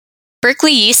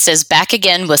Berkeley Yeast is back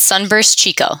again with Sunburst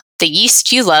Chico, the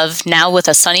yeast you love, now with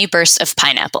a sunny burst of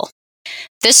pineapple.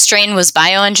 This strain was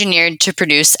bioengineered to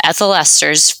produce ethyl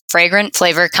esters, fragrant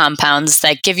flavor compounds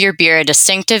that give your beer a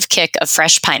distinctive kick of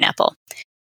fresh pineapple.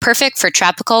 Perfect for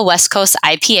tropical West Coast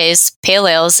IPAs, pale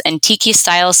ales, and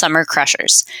tiki-style summer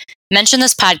crushers. Mention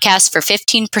this podcast for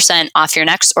 15% off your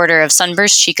next order of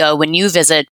Sunburst Chico when you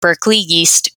visit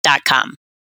berkeleyyeast.com.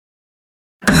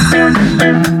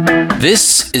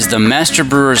 This is the Master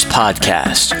Brewers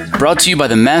Podcast, brought to you by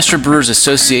the Master Brewers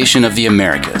Association of the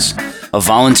Americas, a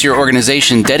volunteer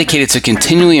organization dedicated to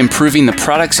continually improving the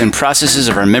products and processes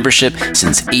of our membership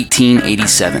since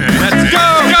 1887. Let's go!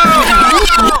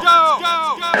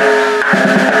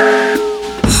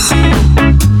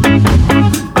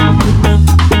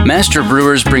 Master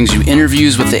Brewers brings you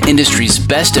interviews with the industry's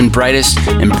best and brightest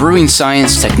in brewing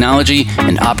science, technology,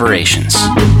 and operations.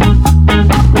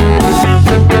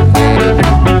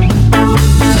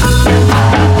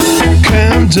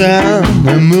 Calm down,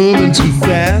 I'm moving too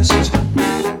fast.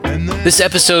 This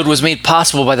episode was made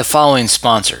possible by the following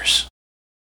sponsors.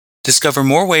 Discover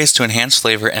more ways to enhance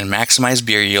flavor and maximize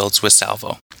beer yields with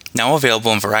Salvo. Now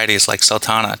available in varieties like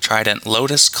Sultana, Trident,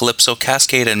 Lotus, Calypso,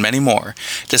 Cascade, and many more.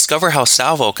 Discover how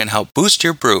Salvo can help boost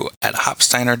your brew at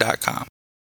hopsteiner.com.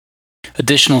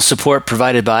 Additional support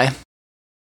provided by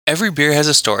Every beer has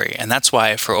a story, and that's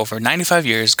why, for over 95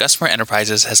 years, Gusmer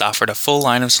Enterprises has offered a full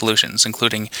line of solutions,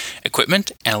 including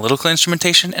equipment, analytical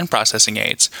instrumentation, and processing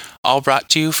aids, all brought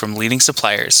to you from leading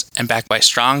suppliers and backed by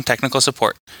strong technical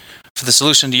support. For the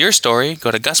solution to your story,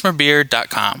 go to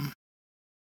gusmerbeer.com.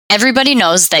 Everybody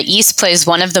knows that yeast plays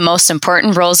one of the most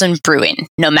important roles in brewing,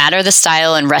 no matter the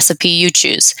style and recipe you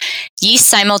choose. Yeast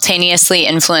simultaneously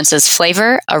influences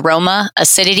flavor, aroma,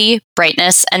 acidity,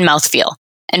 brightness, and mouthfeel.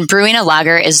 And brewing a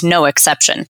lager is no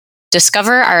exception.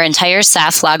 Discover our entire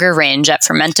SAF lager range at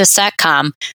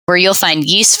fermentus.com, where you'll find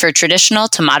yeast for traditional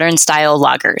to modern style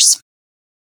lagers.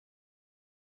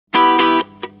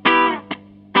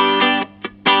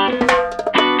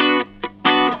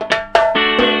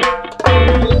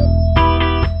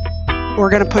 We're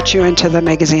going to put you into the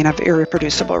magazine of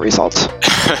irreproducible results.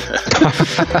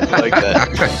 I like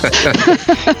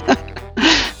that.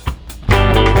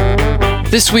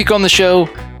 This week on the show,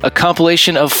 a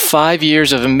compilation of 5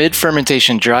 years of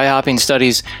mid-fermentation dry hopping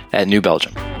studies at New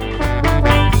Belgium.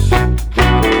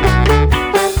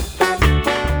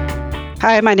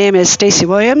 Hi, my name is Stacy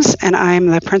Williams, and I'm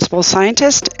the principal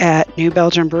scientist at New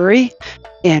Belgium Brewery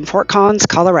in Fort Collins,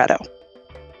 Colorado.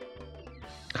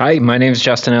 Hi, my name is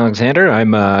Justin Alexander.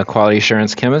 I'm a quality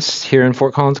assurance chemist here in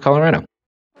Fort Collins, Colorado.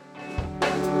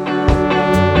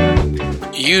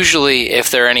 Usually, if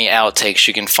there are any outtakes,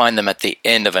 you can find them at the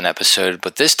end of an episode,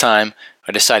 but this time,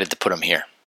 I decided to put them here.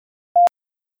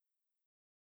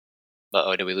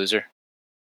 Uh-oh, did we lose her?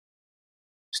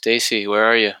 Stacy, where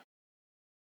are you?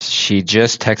 She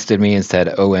just texted me and said,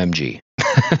 OMG.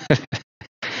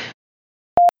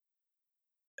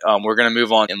 We're going to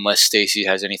move on unless Stacy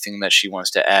has anything that she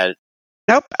wants to add.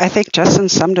 Nope, I think Justin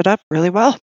summed it up really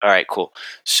well. All right, cool.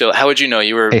 So, how would you know?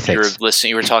 You were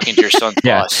listening. You were talking to your son's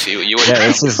boss. You would know.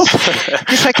 This is.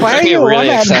 He's like, "Why are you a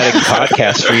really exciting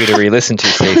podcast for you to re-listen to,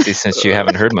 Stacey, since you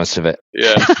haven't heard most of it."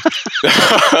 Yeah.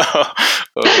 Oh,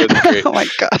 that's great. Oh my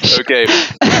gosh. Okay.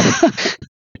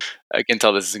 I can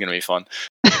tell this is going to be fun.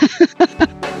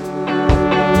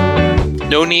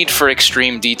 No need for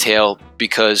extreme detail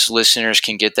because listeners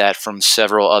can get that from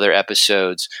several other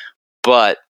episodes.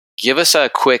 But give us a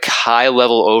quick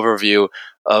high-level overview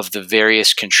of the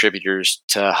various contributors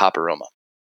to hop aroma.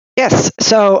 Yes.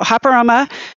 So hop aroma,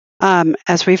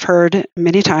 as we've heard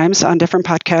many times on different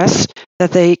podcasts,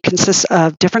 that they consist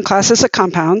of different classes of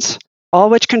compounds, all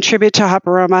which contribute to hop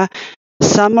aroma,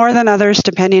 some more than others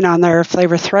depending on their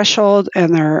flavor threshold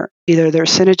and either their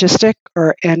synergistic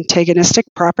or antagonistic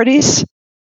properties.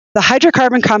 The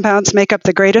hydrocarbon compounds make up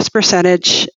the greatest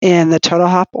percentage in the total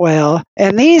hop oil,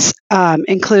 and these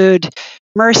include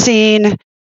myrcene,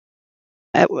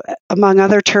 among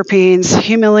other terpenes,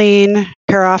 humulene,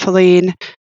 paraffylene.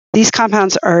 These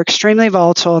compounds are extremely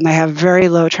volatile and they have very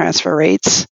low transfer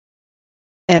rates.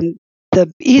 And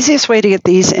the easiest way to get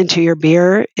these into your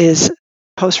beer is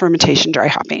post-fermentation dry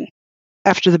hopping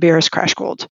after the beer is crash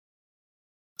cooled.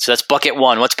 So that's bucket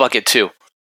one. What's bucket two?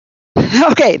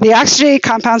 Okay, the oxygenated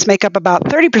compounds make up about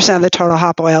 30% of the total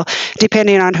hop oil,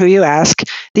 depending on who you ask.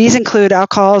 These include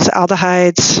alcohols,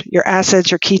 aldehydes, your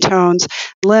acids, your ketones.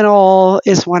 Linalool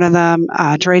is one of them.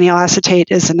 Geranyl acetate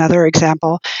is another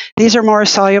example. These are more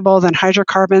soluble than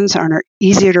hydrocarbons and are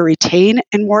easier to retain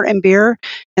in wort and beer,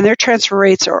 and their transfer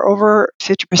rates are over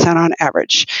 50% on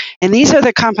average. And these are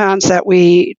the compounds that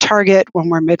we target when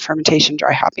we're mid-fermentation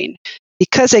dry hopping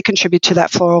because they contribute to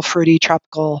that floral, fruity,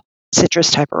 tropical,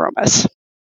 citrus type aromas.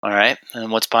 All right.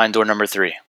 And what's behind door number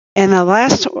 3? And the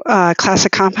last class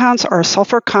of compounds are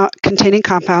sulfur-containing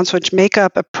compounds, which make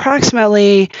up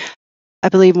approximately, I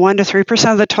believe, 1 to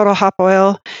 3% of the total hop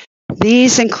oil.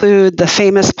 These include the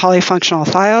famous polyfunctional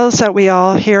thiols that we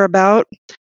all hear about.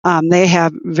 They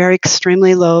have very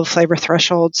extremely low flavor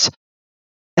thresholds,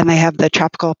 and they have the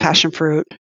tropical passion fruit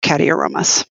caddy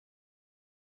aromas.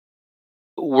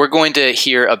 We're going to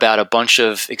hear about a bunch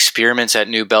of experiments at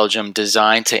New Belgium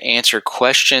designed to answer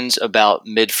questions about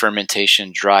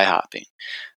mid-fermentation dry hopping.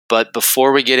 But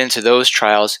before we get into those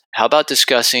trials, how about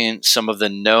discussing some of the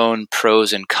known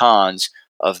pros and cons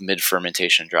of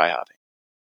mid-fermentation dry hopping?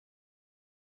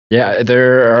 Yeah,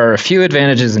 there are a few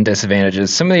advantages and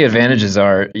disadvantages. Some of the advantages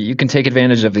are you can take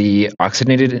advantage of the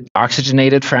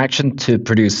oxygenated fraction to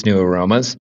produce new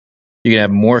aromas. You can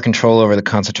have more control over the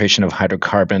concentration of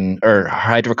hydrocarbon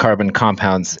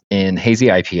compounds in hazy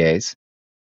IPAs.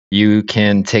 You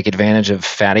can take advantage of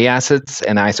fatty acids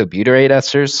and isobutyrate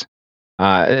esters.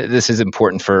 This is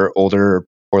important for older,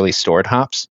 poorly stored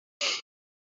hops.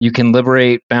 You can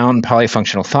liberate bound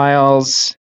polyfunctional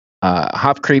thiols,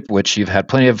 hop creep, which you've had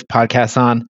plenty of podcasts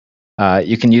on.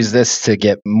 You can use this to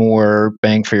get more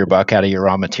bang for your buck out of your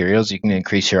raw materials. You can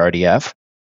increase your RDF.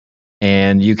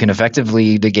 And you can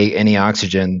effectively negate any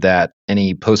oxygen that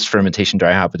any post-fermentation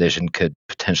dry hop addition could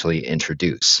potentially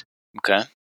introduce. Okay.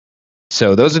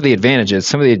 So those are the advantages.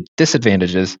 Some of the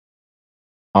disadvantages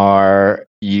are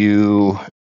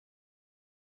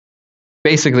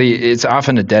basically, it's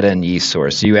often a dead-end yeast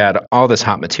source. You add all this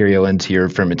hop material into your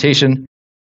fermentation,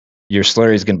 your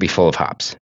slurry is going to be full of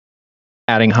hops.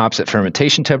 Adding hops at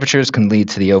fermentation temperatures can lead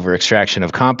to the over-extraction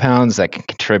of compounds that can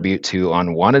contribute to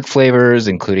unwanted flavors,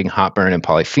 including hop burn and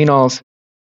polyphenols.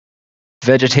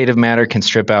 Vegetative matter can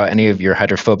strip out any of your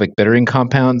hydrophobic bittering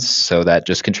compounds, so that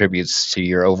just contributes to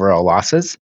your overall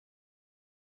losses.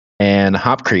 And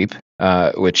hop creep,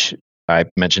 which I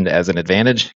mentioned as an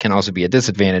advantage, can also be a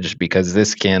disadvantage because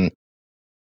this can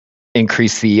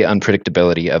increase the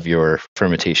unpredictability of your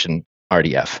fermentation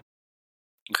RDF.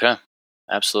 Okay,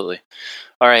 absolutely.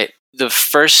 All right, the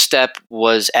first step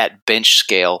was at bench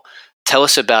scale. Tell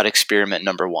us about experiment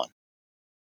number 1.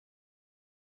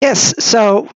 Yes,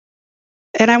 so,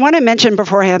 and I want to mention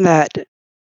beforehand that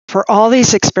for all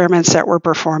these experiments that we're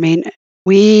performing,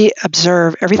 we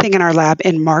observe everything in our lab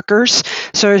in markers.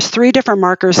 So there's 3 different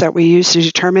markers that we use to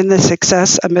determine the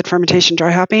success of mid-fermentation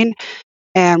dry hopping.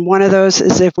 And one of those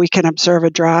is if we can observe a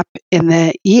drop in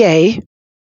the EA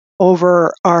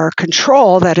over our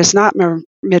control that is not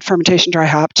mid-fermentation dry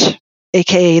hopped,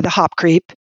 aka the hop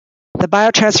creep, the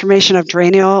biotransformation of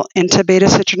geraniol into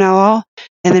beta-citronellol,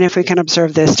 and then if we can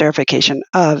observe the esterification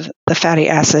of the fatty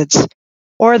acids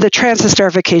or the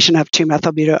trans-esterification of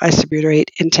 2-methylbutyl-isobutyrate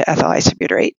into ethyl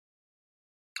isobutyrate.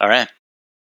 All right.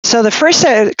 So the first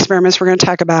set of experiments we're going to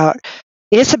talk about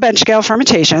is the bench scale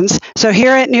fermentations. So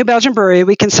here at New Belgium Brewery,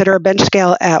 we consider a bench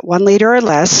scale at 1 liter or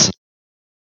less.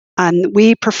 And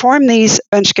we perform these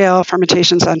bench scale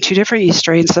fermentations on 2 different yeast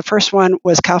strains. The first one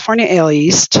was California ale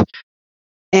yeast.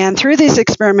 And through these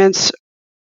experiments,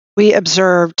 we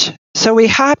observed, so we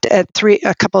hopped at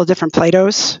a couple of different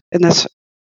Platos in this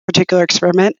particular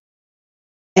experiment.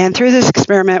 And through this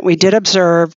experiment, we did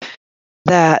observe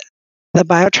that the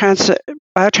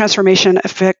biotransformation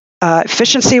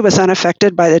efficiency was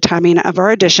unaffected by the timing of our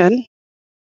addition.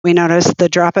 We noticed the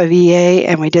drop of EA,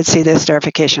 and we did see the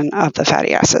esterification of the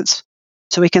fatty acids.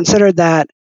 So we considered that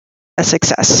a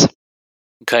success.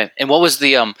 Okay. And what was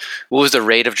the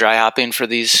rate of dry hopping for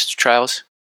these trials?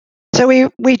 So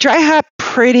we dry hop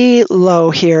pretty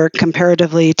low here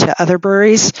comparatively to other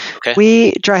breweries. Okay.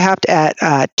 We dry hopped at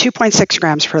 2.6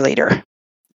 grams per liter.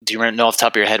 Do you know off the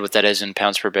top of your head what that is in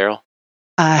pounds per barrel?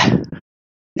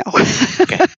 No.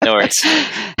 Okay, no worries.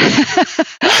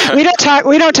 We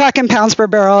don't talk in pounds per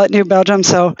barrel at New Belgium,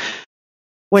 so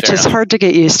which Fair is enough. hard to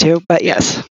get used to, but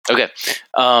yes. Okay.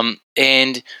 So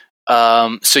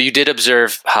you did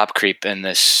observe hop creep in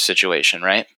this situation,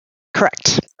 right?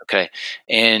 Correct. Okay.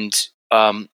 And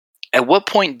at what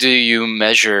point do you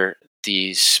measure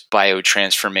these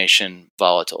biotransformation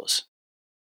volatiles?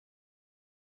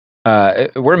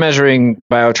 We're measuring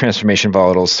biotransformation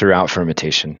volatiles throughout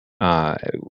fermentation.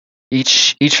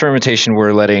 Each fermentation,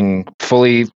 we're letting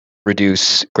fully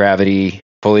reduce gravity,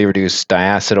 fully reduce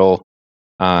diacetyl,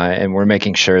 and we're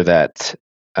making sure that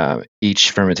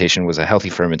each fermentation was a healthy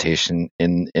fermentation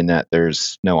in that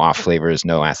there's no off flavors,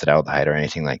 no acetaldehyde or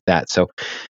anything like that. So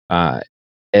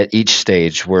at each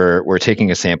stage, we're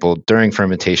taking a sample during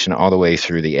fermentation all the way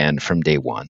through the end from day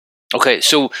one. Okay,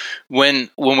 so when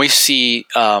we see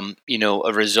a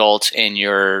result in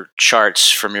your charts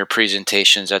from your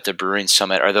presentations at the Brewing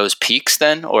Summit, are those peaks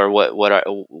then, or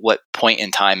what point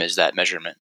in time is that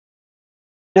measurement?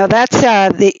 No, that's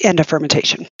the end of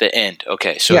fermentation. The end.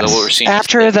 Okay, so yes. what we're seeing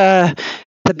after the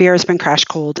beer has been crash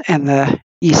cooled and the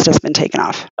yeast has been taken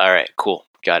off. All right, cool,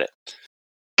 got it.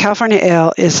 California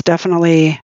Ale is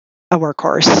definitely a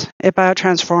workhorse. It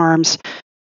biotransforms.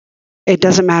 It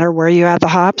doesn't matter where you add the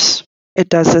hops. It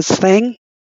does its thing.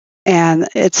 And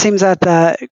it seems that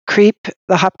the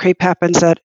hop creep happens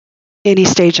at any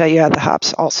stage that you add the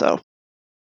hops also.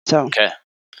 So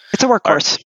It's a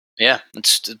workhorse. Yeah,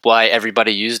 that's why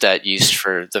everybody used that yeast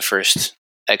for the first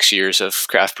X years of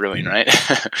craft brewing, right?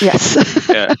 Yes.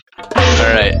 Yeah.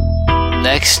 All right.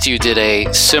 Next, you did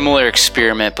a similar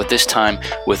experiment, but this time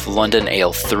with London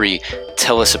Ale 3.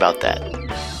 Tell us about that.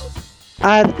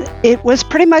 It was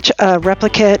pretty much a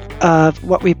replicate of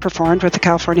what we performed with the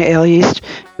California Ale yeast.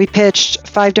 We pitched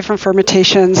 5 different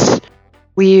fermentations.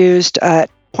 We used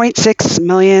 0.6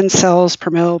 million cells per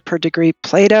mil per degree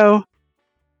Plato.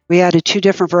 We added 2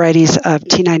 different varieties of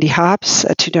T90 hops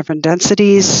at 2 different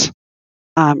densities,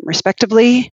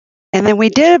 respectively. And then we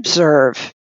did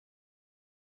observe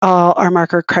all our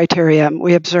marker criteria.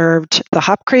 We observed the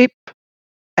hop creep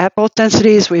at both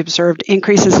densities. We observed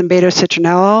increases in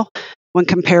beta-citronellol when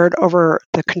compared over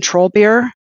the control beer.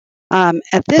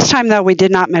 At this time, though, we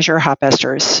did not measure hop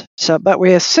esters. But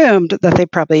we assumed that they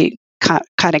probably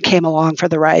kind of came along for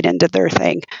the ride and did their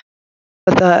thing.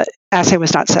 But the assay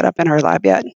was not set up in our lab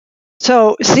yet.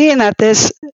 So seeing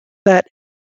that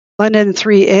London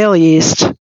 3 Ale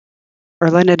yeast or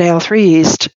London Ale 3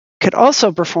 yeast could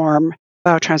also perform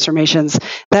biotransformations,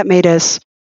 that made us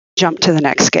jump to the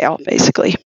next scale,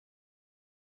 basically.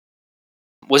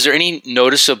 Was there any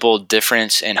noticeable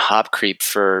difference in hop creep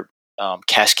for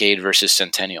Cascade versus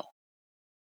Centennial?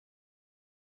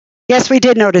 Yes, we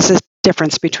did notice a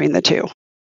difference between the two.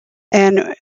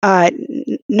 And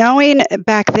knowing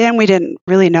back then, we didn't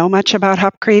really know much about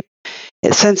hop creep.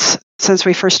 Since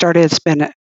we first started, it's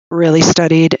been really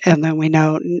studied, and then we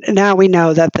know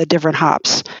that the different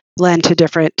hops lend to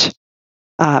different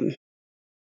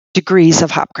degrees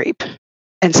of hop creep.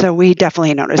 And so we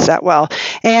definitely noticed that well.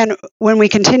 And when we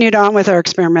continued on with our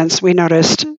experiments, we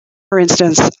noticed, for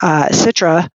instance,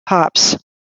 Citra hops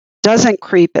doesn't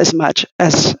creep as much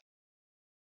as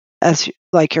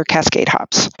like your Cascade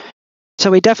hops. So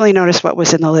we definitely noticed what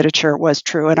was in the literature was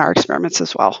true in our experiments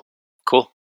as well.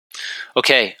 Cool.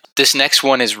 Okay, this next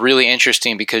one is really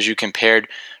interesting because you compared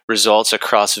results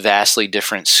across vastly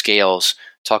different scales.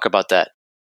 Talk about that.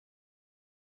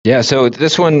 Yeah, so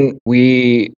this one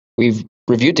we've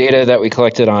reviewed data that we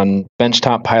collected on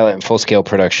benchtop pilot and full-scale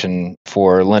production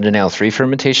for London Ale 3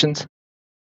 fermentations.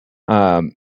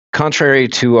 Contrary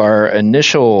to our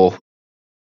initial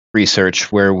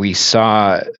research where we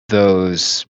saw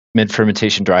those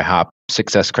mid-fermentation dry hop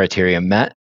success criteria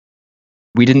met,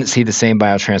 we didn't see the same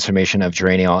biotransformation of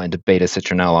geraniol into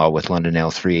beta-citronellol with London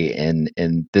Ale 3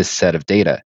 in this set of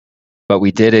data. But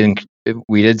we did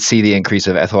see the increase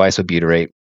of ethyl isobutyrate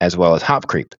as well as hop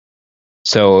creep.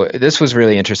 So this was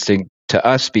really interesting to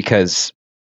us because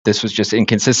this was just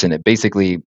inconsistent. It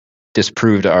basically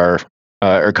disproved or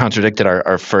contradicted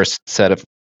our first set of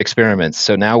experiments.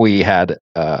 So now we had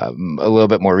a little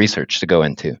bit more research to go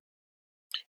into.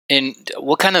 And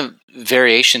what kind of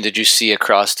variation did you see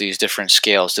across these different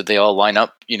scales? Did they all line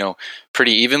up,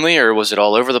 pretty evenly, or was it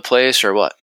all over the place, or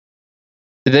what?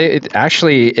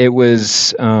 It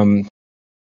was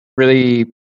really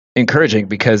encouraging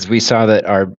because we saw that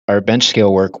our bench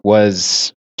scale work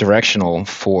was directional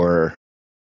for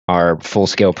our full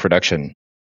scale production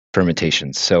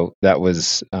fermentations. So that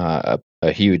was a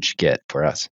huge get for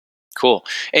us. Cool.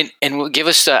 And give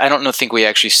us, I don't think we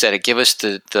actually said it, give us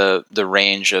the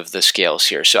range of the scales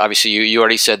here. So obviously you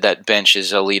already said that bench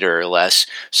is a liter or less.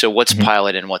 So what's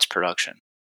pilot and what's production?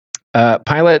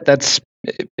 Pilot,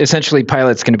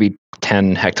 pilot's going to be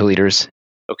 10 hectoliters.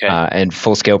 Okay. And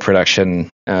full-scale production,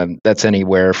 that's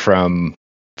anywhere from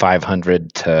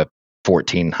 500 to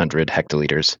 1,400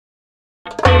 hectoliters.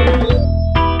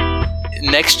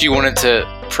 Next, you wanted to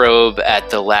probe at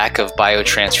the lack of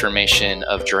biotransformation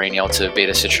of geraniol to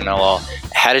beta-citronellol.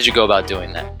 How did you go about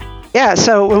doing that? Yeah,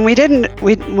 so when we didn't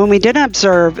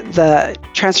observe the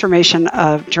transformation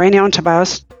of geraniol into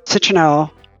beta-citronellol,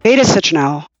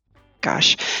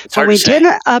 when we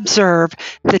didn't observe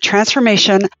the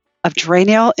transformation of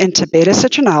geraniol into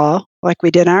beta-citronellol, like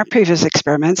we did in our previous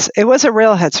experiments, it was a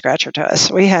real head scratcher to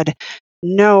us. We had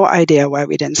no idea why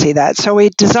we didn't see that. So we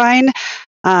designed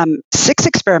 6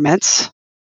 experiments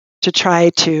to try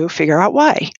to figure out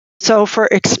why. So for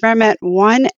experiment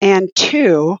 1 and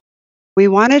 2, we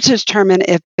wanted to determine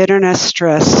if bitterness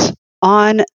stress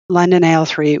on London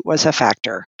AL3 was a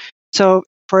factor. So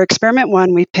for experiment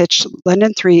 1, we pitched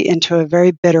London 3 into a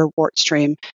very bitter wort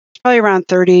stream, probably around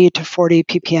 30 to 40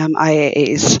 ppm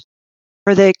IAAs,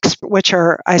 which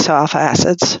are isoalpha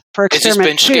acids. For Is this experiment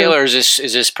bench 2, scale or is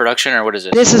this production or what is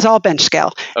this? this is all bench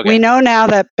scale. Okay. We know now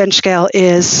that bench scale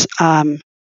is an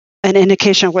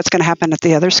indication of what's going to happen at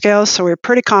the other scales, so we're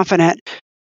pretty confident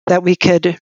that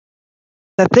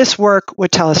that this work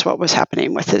would tell us what was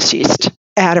happening with this yeast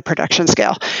at a production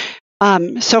scale.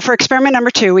 So for experiment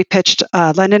number 2, we pitched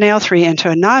London AL3 into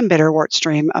a non-bitter wort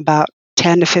stream, about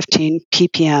 10 to 15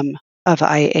 ppm of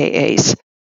IAAs.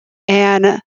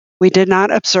 And we did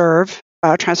not observe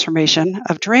biotransformation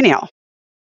of geraniol.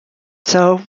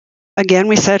 So again,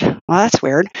 we said, well, that's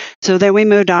weird. So then we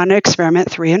moved on to experiment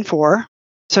 3 and 4.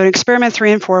 So in experiment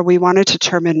 3 and 4, we wanted to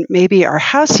determine maybe our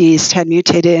house yeast had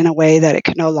mutated in a way that it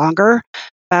could no longer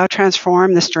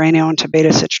biotransform this geraniol into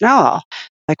beta-citronellol,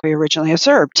 like we originally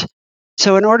observed.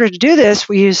 So in order to do this,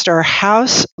 we used our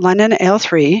house London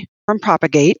AL3 from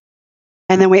Propagate,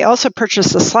 and then we also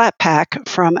purchased the slat pack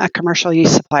from a commercial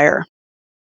yeast supplier.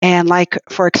 And like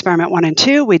for experiment 1 and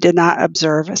 2, we did not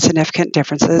observe significant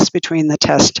differences between the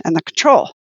test and the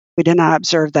control. We did not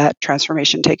observe that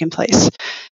transformation taking place.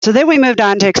 So then we moved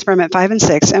on to experiment 5 and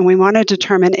 6, and we wanted to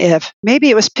determine if maybe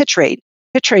it was pitch rate.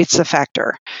 Pitch rate's a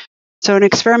factor. So in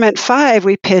experiment 5,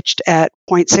 we pitched at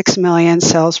 0.6 million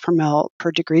cells per mil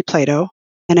per degree Plato.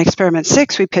 In experiment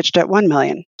 6, we pitched at 1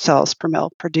 million cells per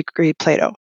mil per degree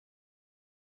Plato.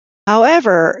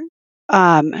 However,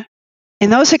 in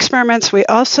those experiments, we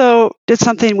also did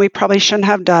something we probably shouldn't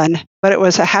have done, but it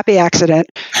was a happy accident.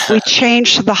 We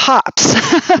changed the hops.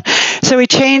 So we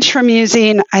changed from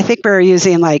using, I think we were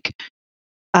using like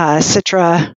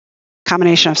Citra,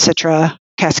 combination of Citra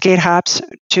Cascade hops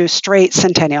to straight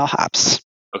Centennial hops,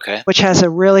 Okay. which has a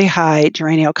really high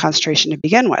geraniol concentration to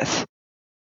begin with.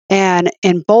 And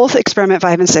in both experiment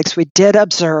 5 and 6, we did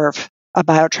observe a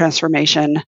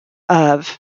biotransformation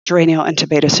of geraniol into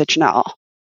beta-citronellol.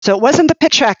 So it wasn't the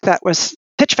pitch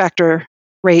factor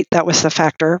rate that was the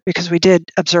factor, because we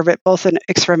did observe it both in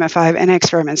experiment 5 and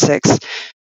experiment 6.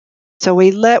 So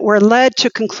we're led to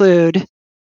conclude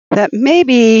that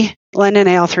maybe London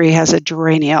AL3 has a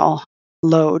geraniol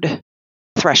load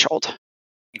threshold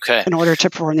Okay. in order to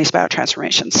perform these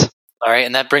biotransformations. All right,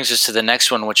 and that brings us to the next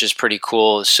one, which is pretty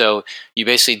cool. So you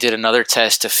basically did another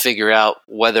test to figure out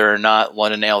whether or not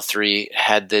London AL3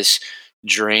 had this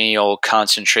geraniol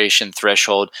concentration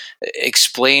threshold.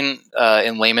 Explain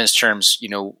in layman's terms,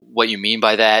 what you mean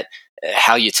by that,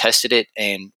 how you tested it,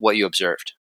 and what you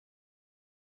observed.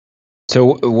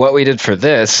 So what we did for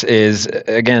this is,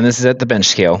 again, this is at the bench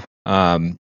scale.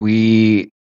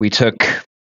 We took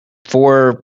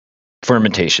 4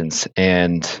 fermentations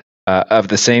and of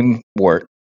the same wort.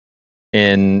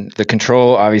 In the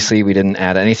control, obviously, we didn't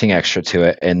add anything extra to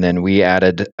it, and then we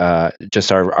added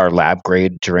just our lab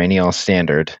grade geraniol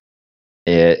standard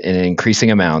in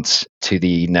increasing amounts to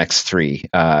the next 3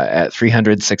 at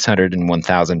 300, 600, and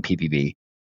 1,000 ppb.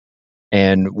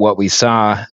 And what we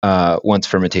saw once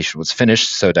fermentation was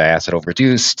finished, so diacetyl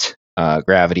reduced,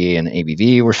 gravity and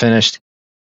ABV were finished,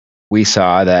 we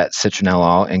saw that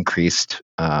citronellol increased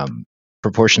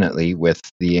proportionately with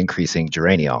the increasing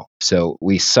geraniol. So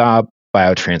we saw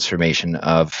biotransformation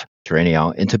of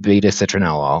geraniol into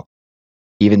beta-citronellol,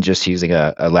 even just using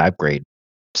a lab grade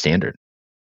standard.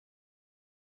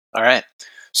 All right.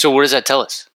 So what does that tell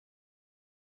us?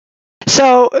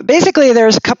 So basically,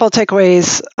 there's a couple of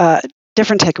takeaways,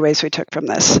 different takeaways we took from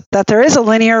this. That there is a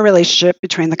linear relationship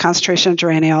between the concentration of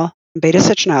geraniol and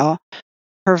beta-citronellol,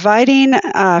 providing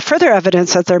further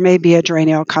evidence that there may be a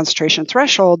geraniol concentration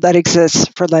threshold that exists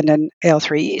for London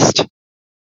AL3 yeast.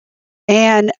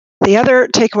 And the other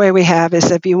takeaway we have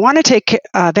is if you want to take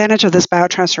advantage of this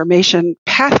biotransformation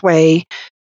pathway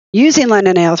using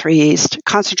London AL3 yeast,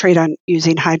 concentrate on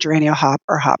using high geraniol hop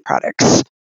or hop products.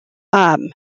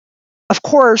 Of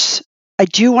course, I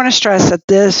do want to stress that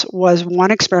this was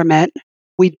one experiment.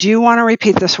 We do want to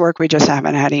repeat this work. We just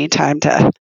haven't had any time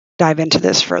to dive into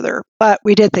this further. But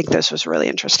we did think this was really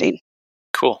interesting.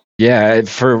 Cool. Yeah,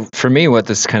 for me, what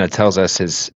this kind of tells us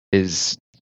is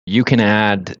you can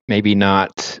add maybe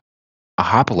not a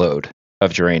hop load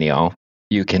of geraniol.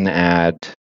 You can add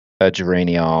a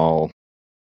geraniol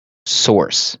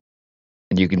source,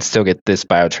 and you can still get this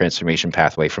biotransformation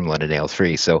pathway from London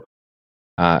AL3. So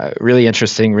Really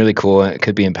interesting, really cool. It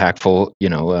could be impactful,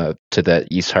 to the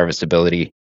yeast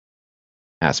harvestability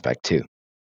aspect too.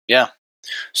 Yeah.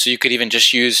 So you could even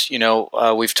just use,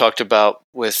 we've talked about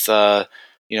with, the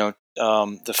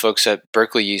folks at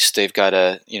Berkeley Yeast, they've got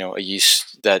a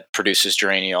yeast that produces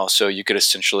geraniol. So you could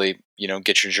essentially,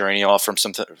 get your geraniol from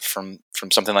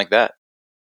something like that.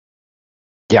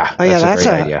 Yeah. Oh, yeah, that's a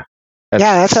great idea.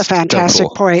 That's a fantastic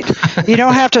point. You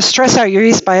don't have to stress out your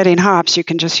yeast by adding hops. You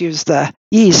can just use the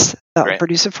yeast that will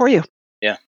produce it for you.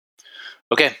 Yeah.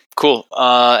 Okay, cool.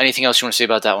 Anything else you want to say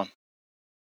about that one?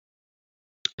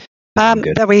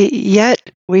 That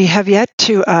we have yet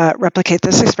to replicate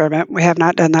this experiment. We have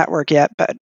not done that work yet,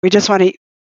 but we just want to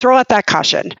throw out that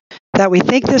caution that we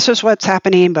think this is what's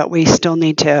happening, but we still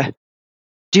need to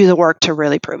do the work to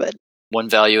really prove it. One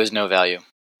value is no value.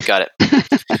 Got it.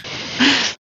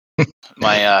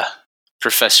 My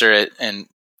professor in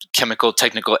chemical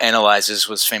technical analysis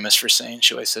was famous for saying,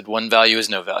 she always said, one value is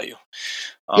no value.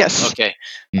 Yes. Okay.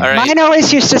 All right. Mine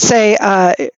always used to say,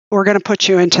 we're going to put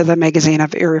you into the magazine of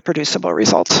irreproducible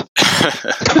results.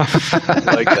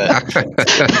 I like that.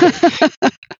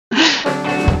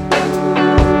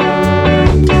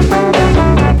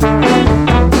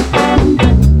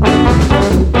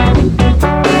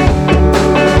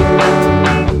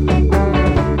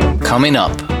 Coming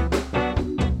up.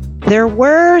 There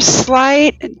were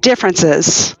slight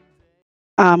differences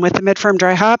with the mid-firm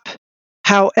dry hop.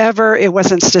 However, it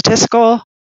wasn't statistical,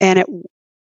 and it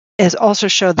has also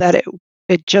showed that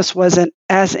it just wasn't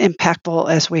as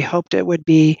impactful as we hoped it would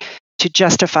be to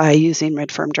justify using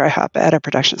mid-firm dry hop at a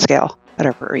production scale at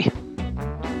our brewery.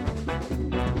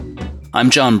 I'm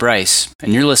John Bryce,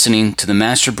 and you're listening to the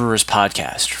Master Brewers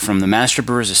Podcast from the Master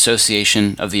Brewers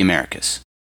Association of the Americas.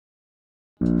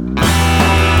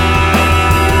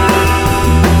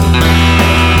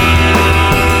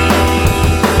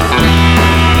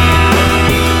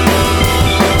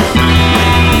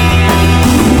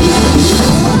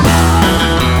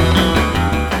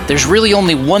 There's really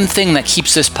only one thing that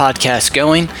keeps this podcast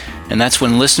going, and that's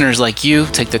when listeners like you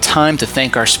take the time to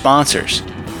thank our sponsors.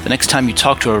 The next time you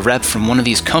talk to a rep from one of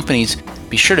these companies,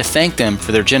 be sure to thank them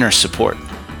for their generous support.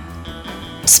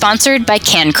 Sponsored by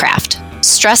CanCraft.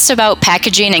 Stressed about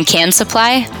packaging and can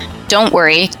supply? Don't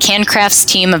worry, CanCraft's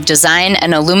team of design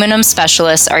and aluminum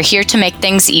specialists are here to make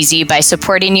things easy by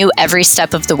supporting you every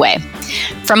step of the way.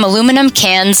 From aluminum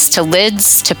cans to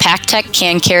lids to PackTech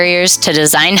can carriers to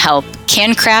design help,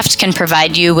 CanCraft can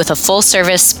provide you with a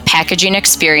full-service packaging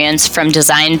experience from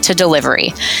design to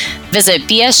delivery. Visit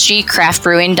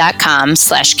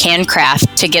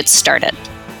bsgcraftbrewing.com/CanCraft to get started.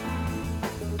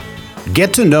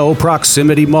 Get to know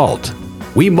Proximity Malt.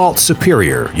 We malt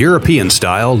superior,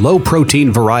 European-style,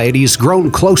 low-protein varieties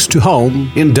grown close to home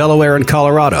in Delaware and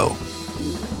Colorado.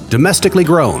 Domestically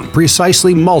grown,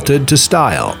 precisely malted to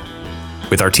style.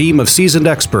 With our team of seasoned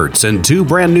experts and 2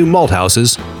 brand-new malt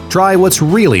houses, try what's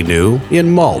really new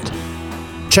in malt.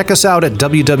 Check us out at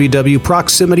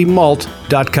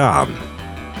www.proximitymalt.com.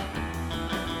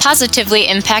 Positively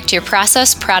impact your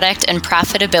process, product, and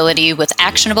profitability with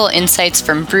actionable insights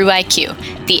from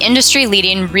BrewIQ, the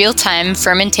industry-leading real-time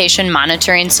fermentation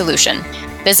monitoring solution.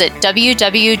 Visit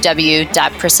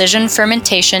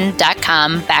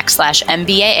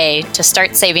www.precisionfermentation.com/MBAA to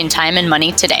start saving time and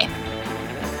money today.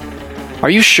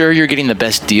 Are you sure you're getting the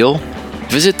best deal?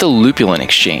 Visit the Lupulin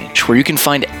Exchange, where you can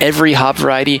find every hop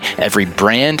variety, every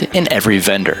brand, and every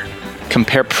vendor.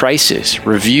 Compare prices,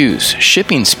 reviews,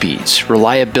 shipping speeds,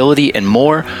 reliability, and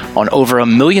more on over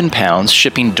 1 million pounds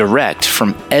shipping direct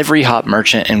from every hop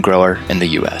merchant and grower in the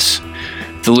U.S.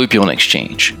 The Lupulin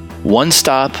Exchange. One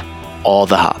stop, all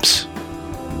the hops.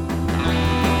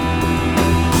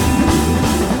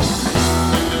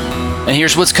 And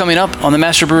here's what's coming up on the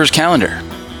Master Brewers calendar.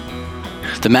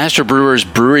 The Master Brewers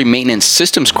Brewery Maintenance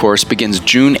Systems course begins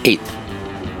June 8th.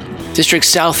 District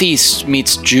Southeast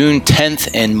meets June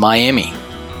 10th in Miami.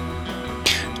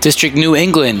 District New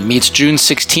England meets June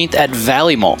 16th at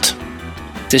Valley Malt.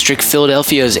 District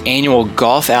Philadelphia's annual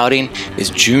golf outing is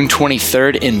June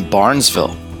 23rd in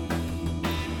Barnesville.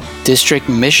 District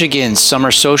Michigan's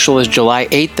summer social is July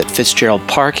 8th at Fitzgerald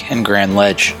Park and Grand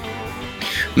Ledge.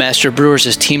 Master Brewers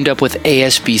has teamed up with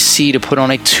ASBC to put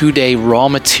on a 2-day raw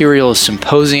materials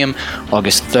symposium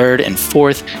August 3rd and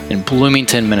 4th in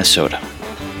Bloomington, Minnesota.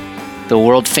 The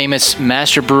world-famous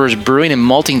Master Brewers Brewing and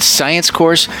Malting Science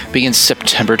course begins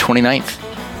September 29th.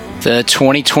 The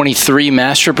 2023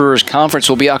 Master Brewers Conference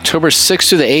will be October 6th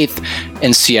through the 8th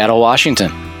in Seattle,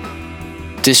 Washington.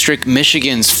 District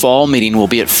Michigan's fall meeting will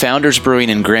be at Founders Brewing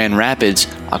in Grand Rapids,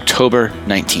 October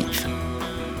 19th.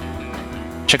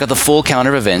 Check out the full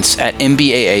calendar of events at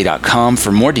mbaa.com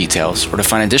for more details or to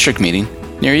find a district meeting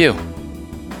near you.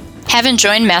 Haven't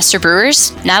joined Master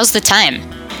Brewers? Now's the time.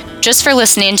 Just for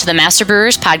listening to the Master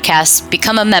Brewers podcast,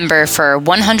 become a member for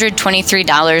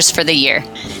 $123 for the year.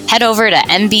 Head over to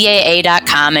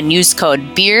mbaa.com and use code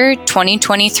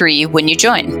BEER2023 when you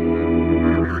join.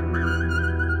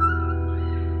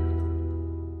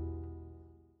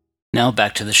 Now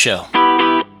back to the show.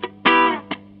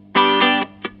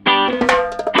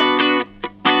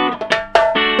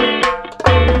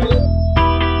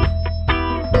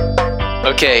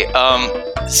 Okay,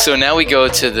 so now we go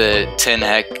to the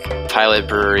 10-hect pilot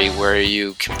brewery where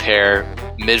you compare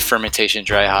mid-fermentation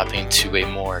dry hopping to a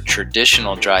more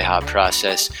traditional dry hop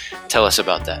process. Tell us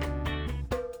about that.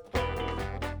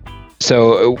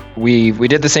 So we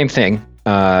did the same thing.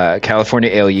 California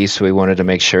ale yeast, we wanted to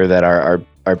make sure that our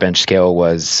bench scale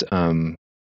was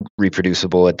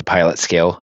reproducible at the pilot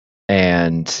scale.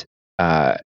 And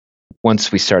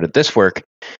once we started this work,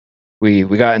 we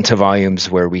got into volumes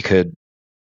where we could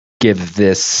give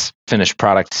this finished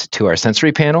product to our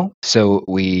sensory panel. So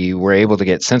we were able to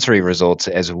get sensory results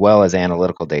as well as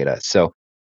analytical data. So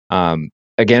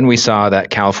again, we saw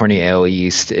that California ale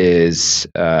yeast is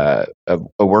a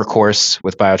workhorse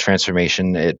with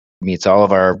biotransformation. It meets all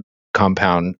of our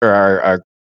compound or our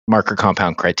marker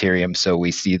compound criterion. So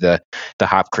we see the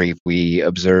hop creep, we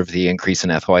observe the increase in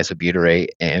ethyl isobutyrate,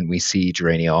 and we see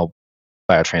geraniol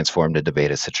biotransformed into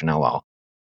beta-citronellol.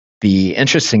 The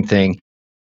interesting thing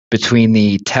between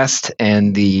the test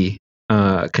and the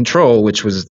control, which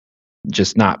was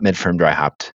just not mid-ferm dry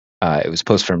hopped, it was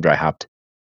post-ferm dry hopped,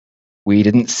 we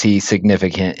didn't see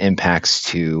significant impacts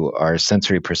to our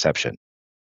sensory perception.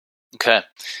 Okay,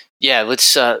 yeah,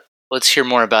 let's hear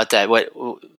more about that. What,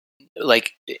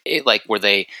 like were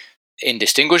they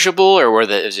indistinguishable, or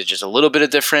is it just a little bit of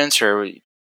difference, or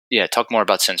talk more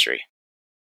about sensory.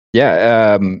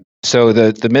 Yeah, so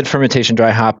the mid-fermentation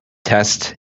dry hop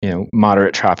test,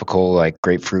 moderate tropical like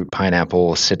grapefruit,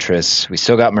 pineapple, citrus. We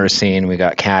still got myrcene, we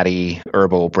got caddy,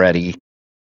 herbal, bready.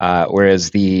 Whereas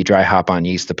the dry hop on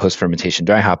yeast, the post-fermentation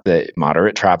dry hop, the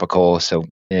moderate tropical. So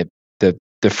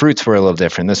the fruits were a little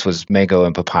different. This was mango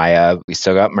and papaya. We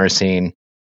still got myrcene,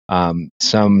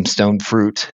 some stone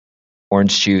fruit,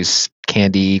 orange juice,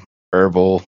 candy,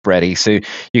 herbal, bready. So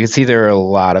you can see there are a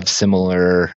lot of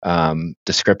similar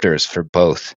descriptors for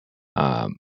both.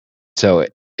 So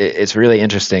it's really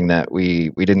interesting that we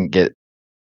didn't get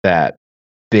that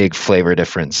big flavor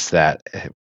difference that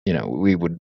we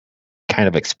would kind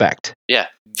of expect. Yeah.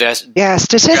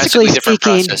 Statistically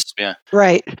speaking,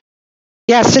 right.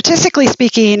 Yeah, statistically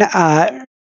speaking,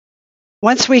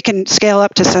 once we can scale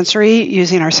up to sensory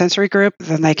using our sensory group,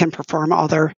 then they can perform all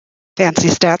their fancy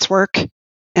stats work.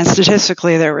 And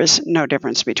statistically, there was no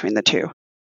difference between the two.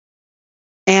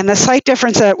 And the slight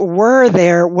difference that were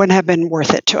there wouldn't have been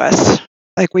worth it to us.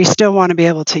 Like, we still want to be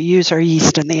able to use our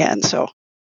yeast in the end. So,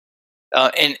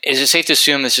 and is it safe to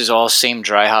assume this is all same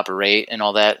dry hop rate and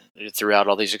all that throughout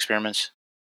all these experiments?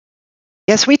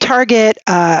 Yes, we target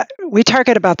about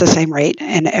the same rate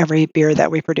in every beer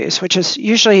that we produce, which is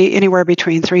usually anywhere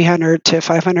between 300 to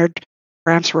 500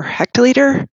 grams per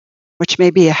hectoliter, which may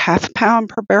be a half pound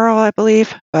per barrel, I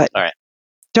believe. But all right.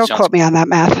 Don't quote me on that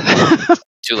math.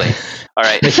 Too late. All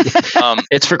right.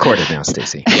 It's recorded now,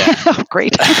 Stacy. Yeah. Oh,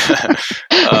 great.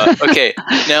 Okay.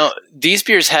 Now, these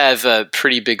beers have a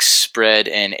pretty big spread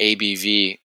in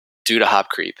ABV due to hop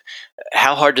creep.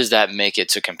 How hard does that make it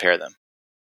to compare them?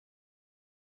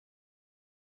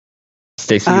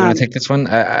 Stacy, you want to take this one?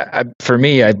 For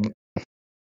me,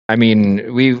 I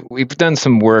mean, we've done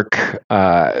some work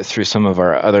through some of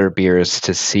our other beers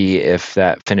to see if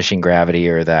that finishing gravity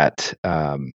or that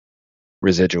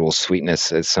residual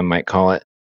sweetness, as some might call it,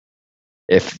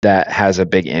 if that has a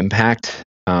big impact.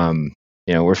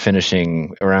 We're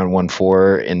finishing around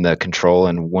 1.4 in the control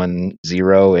and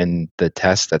 1.0 in the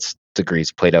test. That's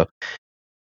degrees Plato.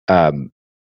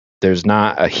 There's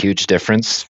not a huge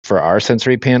difference for our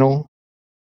sensory panel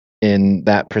in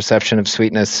that perception of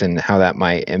sweetness and how that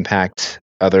might impact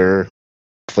other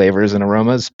flavors and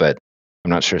aromas, but I'm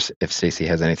not sure if Stacey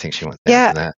has anything she wants to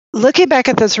add to that. Looking back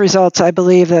at those results, I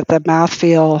believe that the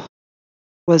mouthfeel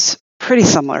was pretty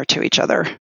similar to each other.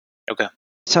 Okay.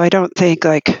 So I don't think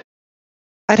I'd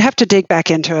have to dig back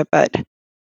into it, but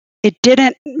it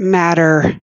didn't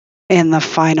matter in the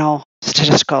final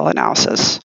statistical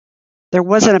analysis. There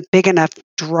wasn't a big enough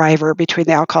driver between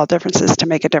the alcohol differences to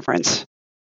make a difference.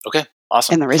 Okay,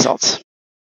 awesome. In the results.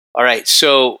 All right,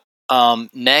 so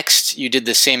next you did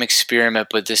the same experiment,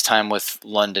 but this time with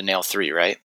London Ale 3,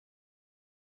 right?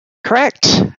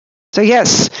 Correct. So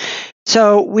yes.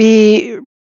 So we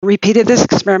repeated this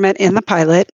experiment in the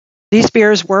pilot. These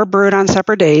beers were brewed on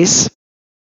separate days.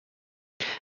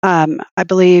 I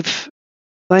believe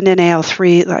London Ale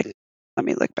 3, let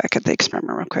me look back at the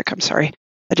experiment real quick. I'm sorry.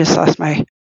 I just lost my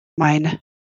mind.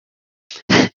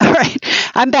 All right,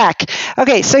 I'm back.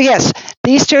 Okay, so yes,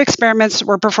 these two experiments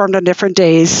were performed on different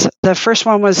days. The first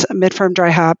one was mid-firm dry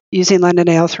hop using London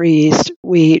Ale 3 yeast.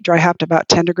 We dry hopped about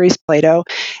 10 degrees Plato.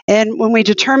 And when we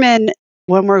determine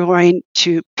when we're going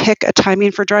to pick a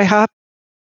timing for dry hop,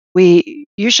 we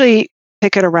usually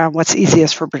pick it around what's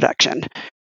easiest for production.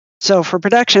 So for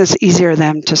production, it's easier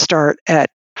than to start at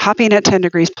hopping at 10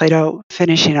 degrees Plato,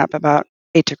 finishing up about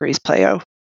 8 degrees Plato.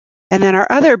 And then our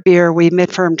other beer, we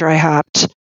mid-firm dry hopped,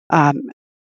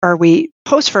 or we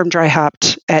post-firm dry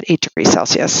hopped at 8 degrees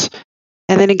Celsius.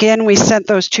 And then again, we sent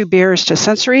those two beers to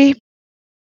sensory,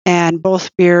 and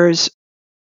both beers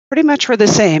pretty much were the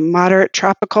same. Moderate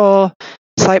tropical,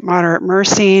 slight moderate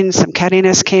myrcene, some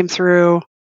cattiness came through,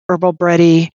 herbal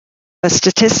bready. But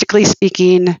statistically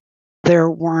speaking, there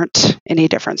weren't any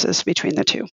differences between the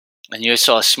two. And you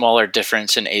saw a smaller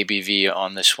difference in ABV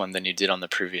on this one than you did on the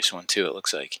previous one, too, it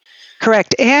looks like.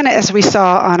 Correct. And as we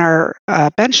saw on our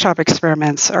benchtop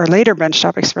experiments, our later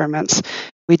benchtop experiments,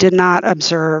 we did not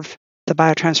observe the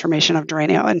biotransformation of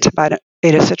geraniol into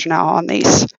beta-citronal on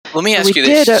these. Let me ask you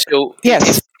this. So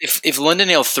yes. If London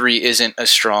Ale 3 isn't a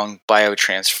strong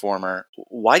biotransformer,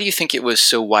 why do you think it was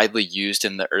so widely used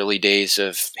in the early days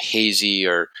of hazy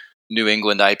or New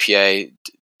England IPA?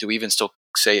 Do we even still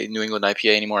say New England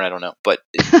IPA anymore? I don't know. But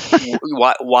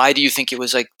why do you think it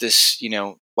was like this,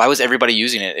 why was everybody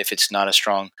using it if it's not a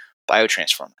strong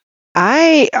biotransformer?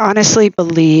 I honestly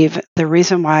believe the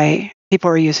reason why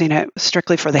people are using it was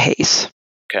strictly for the haze.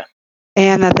 Okay.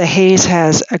 And that the haze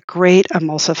has a great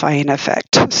emulsifying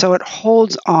effect. So it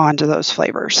holds on to those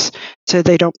flavors so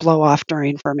they don't blow off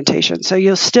during fermentation. So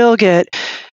you'll still get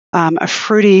a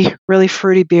fruity, really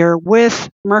fruity beer with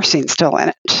myrcene still in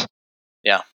it.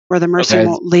 Yeah. Where the myrcene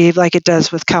won't leave like it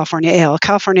does with California Ale.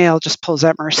 California Ale just pulls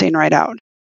that myrcene right out.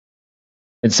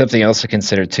 And something else to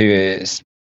consider too is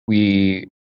we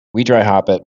dry hop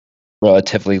at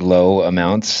relatively low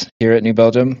amounts here at New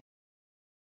Belgium,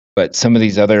 but some of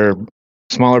these other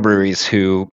smaller breweries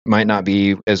who might not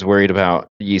be as worried about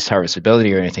yeast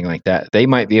harvestability or anything like that, they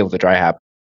might be able to dry hop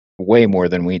way more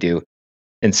than we do.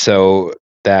 And so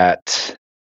that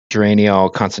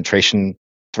geraniol concentration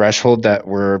threshold that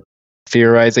we're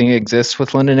theorizing exists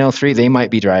with London Ale 3, they might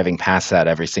be driving past that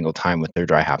every single time with their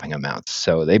dry hopping amounts.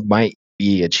 So they might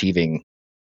be achieving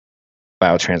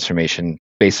biotransformation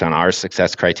based on our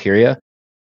success criteria.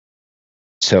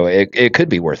 So it could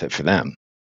be worth it for them.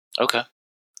 Okay.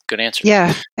 Good answer.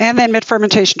 Yeah. And then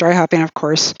mid-fermentation dry hopping, of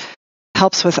course,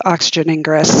 helps with oxygen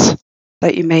ingress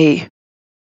that you may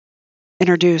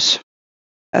introduce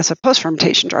as a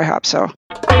post-fermentation dry hop. So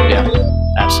yeah,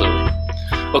 absolutely.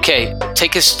 Okay,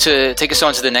 take us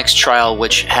on to the next trial,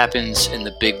 which happens in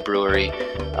the big brewery.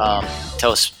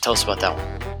 Tell us about that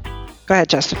one. Go ahead,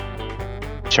 Justin.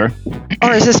 Sure.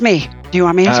 Or is this me? Do you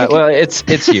want me to take well,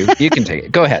 it's you. You can take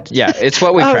it. Go ahead. Yeah, it's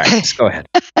what we practice. Go ahead.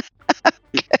 I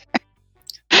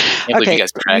can't believe you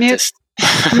guys practiced.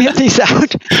 Mute these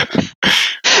out.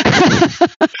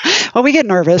 Well, we get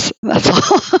nervous. That's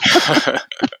all.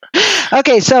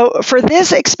 Okay, so for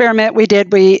this experiment we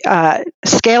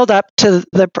scaled up to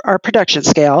our production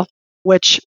scale,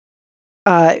 which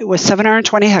was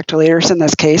 720 hectoliters in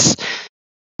this case.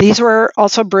 These were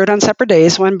also brewed on separate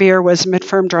days. One beer was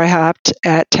mid-firm dry hopped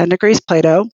at 10 degrees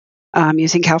Plato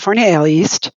using California ale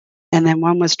yeast, and then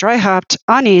one was dry hopped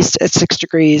on yeast at 6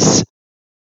 degrees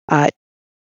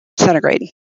centigrade,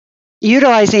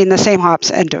 utilizing the same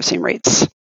hops and dosing rates.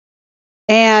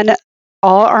 And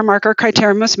all our marker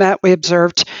criterion was met. We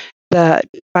observed the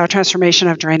biotransformation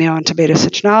of geraniol into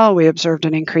beta-citronal. We observed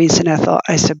an increase in ethyl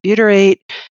isobutyrate.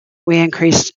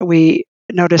 We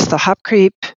noticed the hop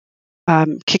creep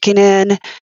kicking in.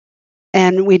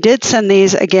 And we did send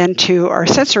these again to our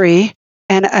sensory.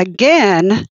 And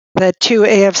again, the 2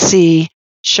 AFC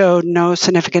showed no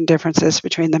significant differences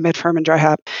between the mid-firm and dry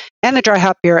hop and the dry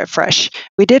hop beer at fresh.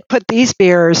 We did put these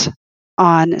beers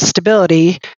on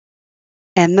stability,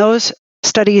 and those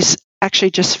studies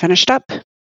actually just finished up.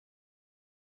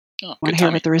 Oh, want to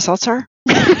hear what the results are?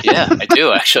 Yeah, I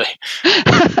do actually.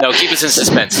 No, keep us in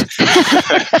suspense.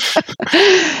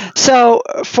 So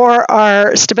for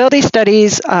our stability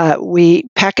studies, we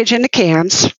package into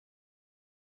cans,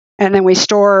 and then we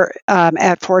store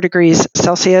at 4 degrees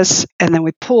Celsius, and then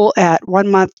we pool at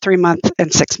 1 month, 3 month,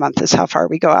 and 6 month is how far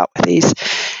we go out with these.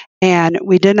 And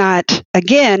we did not,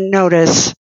 again,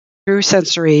 notice through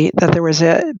sensory that there was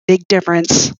a big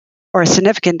difference or a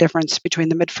significant difference between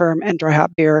the mid-firm and dry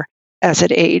hop beer as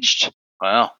it aged.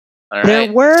 Wow. All There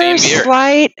right. were Same beer.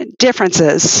 slight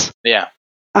differences Yeah.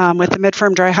 with the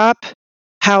mid-firm dry hop.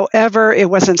 However, it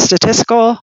wasn't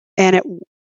statistical, and it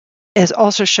has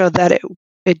also showed that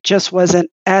it just wasn't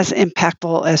as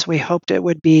impactful as we hoped it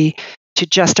would be to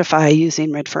justify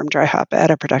using mid-firm dry hop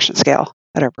at a production scale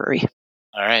at our brewery.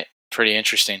 All right. Pretty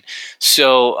interesting.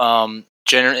 So,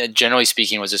 generally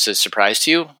speaking, was this a surprise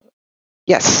to you?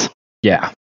 Yes,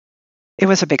 Yeah. it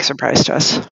was a big surprise to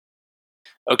us.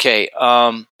 Okay.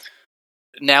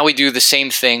 Now we do the same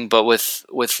thing, but with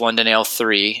London Ale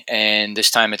 3, and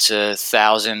this time it's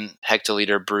 1,000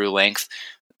 hectoliter brew length.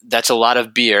 That's a lot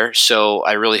of beer, so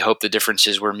I really hope the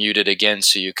differences were muted again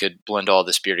so you could blend all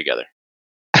this beer together.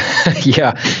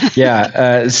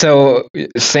 Yeah. So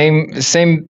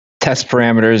same test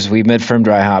parameters. We mid-firm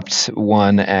dry hopped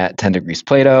one at 10 degrees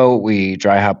Plato. We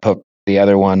dry hop hooked the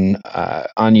other one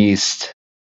on yeast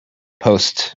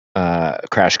post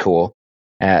crash cool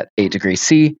at 8 degrees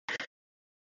C.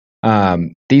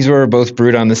 These were both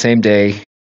brewed on the same day.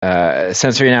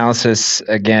 Sensory analysis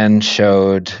again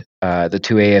showed the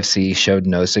two AFC showed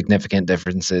no significant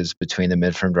differences between the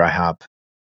mid-firm dry hop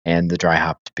and the dry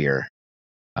hopped beer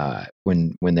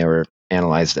when they were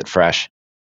analyzed at fresh.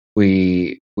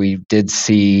 We did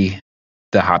see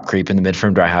the hop creep in the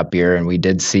mid-firm dry hop beer, and we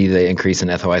did see the increase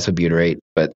in ethyl isobutyrate,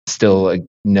 but still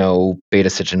no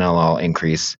beta-citronellol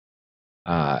increase.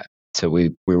 So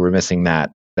we were missing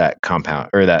that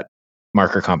compound or that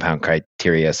marker compound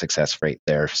criteria success rate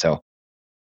there. So,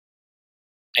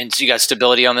 And so you got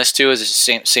stability on this too? Is it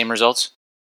the same results?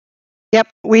 Yep,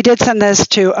 we did send this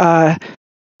to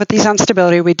put these on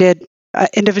stability. We did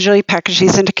individually package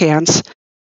these into cans.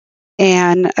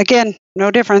 And again, no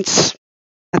difference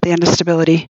at the end of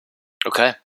stability.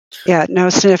 Okay. Yeah, no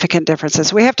significant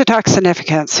differences. We have to talk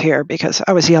significance here because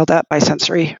I was yelled at by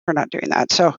Sensory for not doing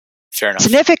that. So Fair enough.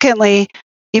 significantly,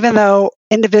 even though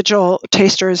individual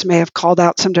tasters may have called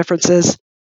out some differences,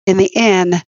 in the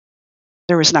end,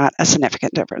 there was not a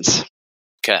significant difference.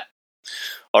 Okay.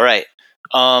 All right.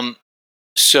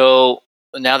 So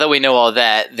now that we know all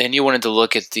that, then you wanted to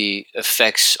look at the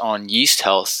effects on yeast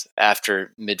health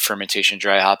after mid-fermentation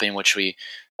dry hopping, which we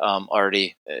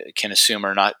already can assume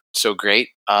are not so great.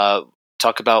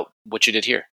 Talk about what you did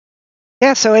here.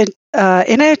 Yeah, so in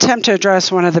an attempt to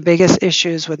address one of the biggest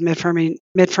issues with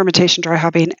mid-fermentation dry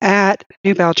hopping at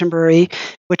New Belgium Brewery,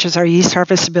 which is our yeast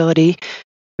harvestability,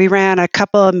 we ran a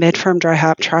couple of mid-ferm dry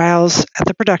hop trials at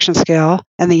the production scale,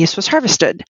 and the yeast was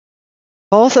harvested.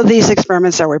 Both of these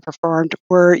experiments that we performed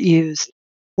were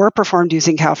performed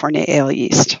using California ale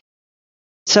yeast.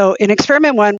 So in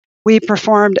experiment 1, we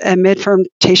performed a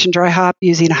mid-fermentation dry hop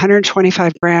using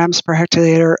 125 grams per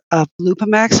hectoliter of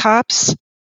Lupamax hops.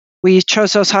 We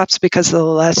chose those hops because of the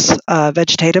less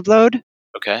vegetative load.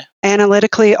 Okay.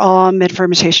 Analytically, all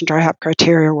mid-fermentation dry hop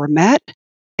criteria were met,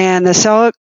 and the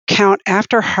cell count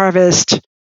after harvest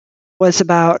was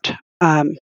about, I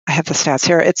have the stats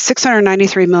here, it's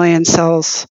 693 million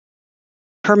cells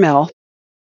per mil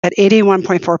at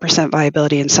 81.4%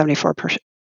 viability and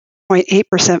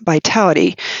 74.8%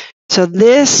 vitality. So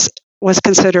this was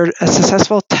considered a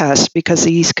successful test because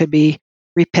the yeast could be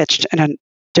repitched in a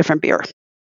different beer.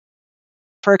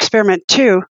 For experiment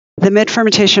 2, the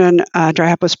mid-fermentation dry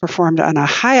hop was performed on a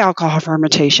high alcohol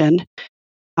fermentation.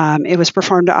 It was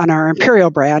performed on our Imperial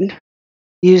brand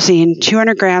using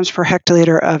 200 grams per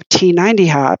hectoliter of T90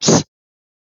 hops.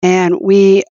 And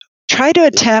we tried to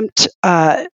attempt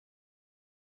to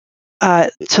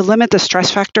limit the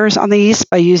stress factors on the yeast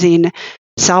by using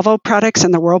salvo products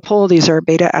in the whirlpool. These are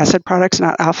beta acid products,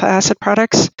 not alpha acid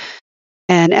products.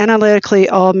 And analytically,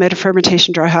 all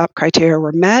mid-fermentation dry hop criteria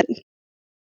were met.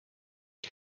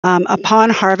 Upon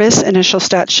harvest, initial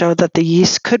stats showed that the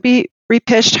yeast could be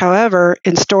repitched. However,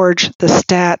 in storage, the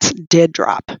stats did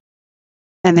drop.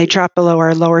 And they dropped below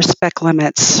our lower spec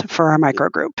limits for our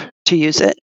microgroup to use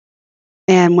it.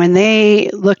 And when they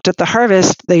looked at the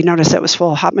harvest, they noticed it was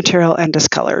full of hop material and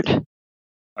discolored. All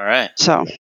right. So,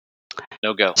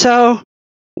 no go. So,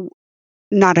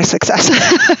 not a success.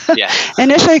 Yeah.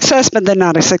 Initially success, but then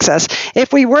not a success.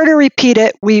 If we were to repeat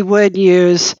it, we would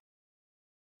use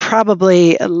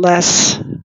probably less,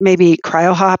 maybe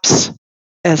cryo hops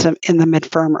as in the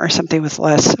mid-firm or something with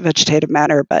less vegetative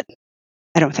matter, but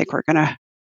I don't think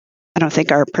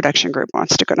our production group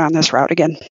wants to go down this route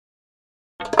again.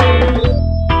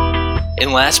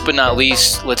 And last but not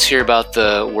least, let's hear about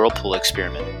the whirlpool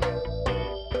experiment.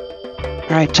 All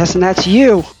right, Justin, that's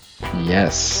you.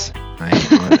 Yes.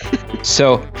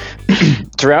 So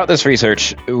throughout this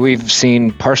research, we've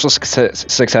seen partial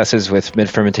successes with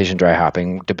mid-fermentation dry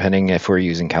hopping, depending if we're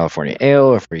using California Ale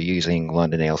or if we're using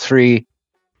London Ale 3.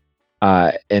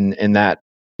 And that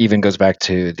even goes back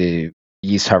to the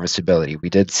yeast harvestability. We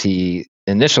did see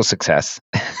initial success.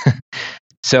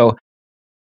 So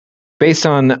based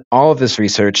on all of this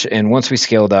research, and once we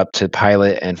scaled up to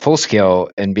pilot and full scale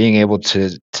and being able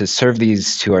to serve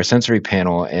these to our sensory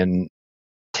panel and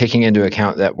taking into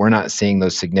account that we're not seeing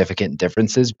those significant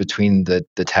differences between the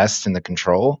test and the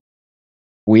control,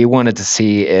 we wanted to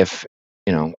see if,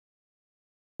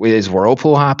 is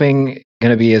whirlpool hopping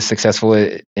going to be as successful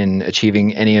in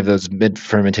achieving any of those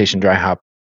mid-fermentation dry hop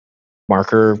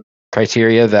marker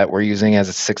criteria that we're using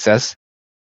as success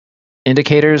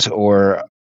indicators, or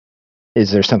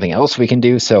is there something else we can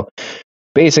do? So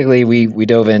basically, we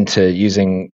dove into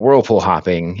using whirlpool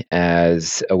hopping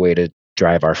as a way to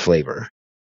drive our flavor.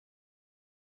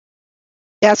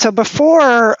 Yeah, so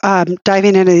before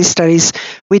diving into these studies,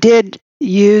 we did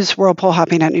use whirlpool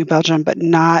hopping at New Belgium, but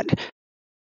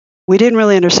we didn't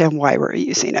really understand why we were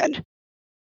using it.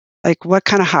 Like, what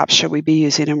kind of hops should we be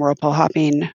using in whirlpool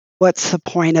hopping? What's the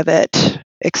point of it,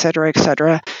 et cetera, et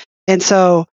cetera. And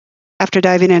so after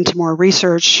diving into more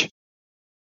research,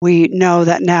 we know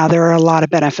that now there are a lot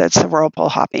of benefits of whirlpool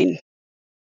hopping,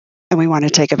 and we want to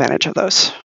take advantage of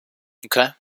those. Okay.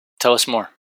 Tell us more.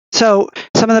 So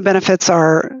some of the benefits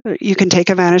are you can take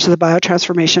advantage of the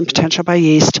biotransformation potential by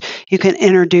yeast. You can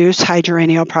introduce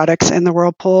hydrogenyl products in the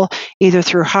whirlpool, either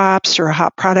through hops or a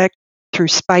hop product, through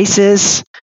spices,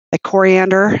 like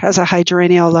coriander has a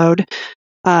hydrogenyl load.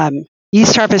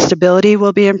 Yeast harvestability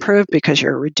will be improved because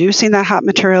you're reducing that hop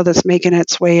material that's making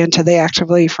its way into the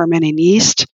actively fermenting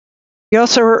yeast. You're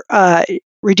also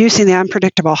reducing the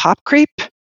unpredictable hop creep,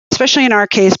 especially in our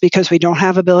case because we don't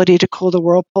have ability to cool the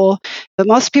whirlpool. But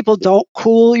most people don't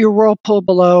cool your whirlpool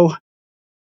below,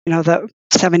 the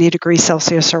 70 degrees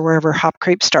Celsius or wherever hop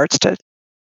creep starts to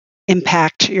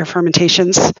impact your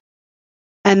fermentations.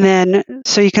 And then,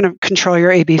 so you can control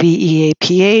your ABV, EA,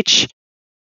 pH.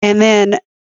 And then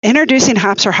introducing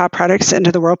hops or hop products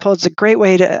into the whirlpool is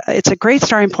it's a great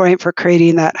starting point for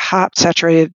creating that hop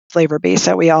saturated flavor base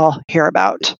that we all hear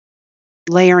about,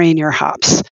 layering your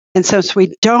hops. And since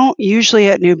we don't usually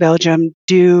at New Belgium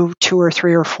do 2 or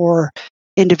 3 or 4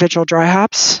 individual dry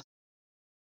hops,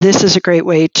 this is a great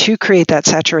way to create that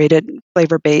saturated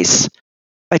flavor base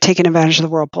by taking advantage of the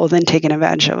whirlpool, then taking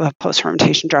advantage of a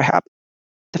post-fermentation dry hop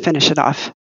to finish it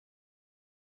off.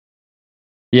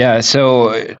 Yeah,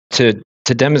 so to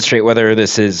demonstrate whether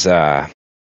this is a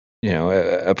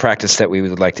practice that we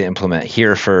would like to implement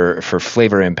here for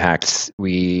flavor impacts,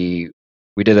 we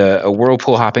did a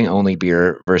whirlpool hopping only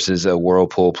beer versus a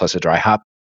whirlpool plus a dry hop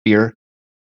beer.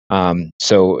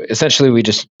 So essentially, we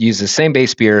just use the same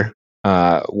base beer,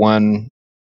 one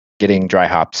getting dry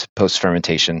hopped post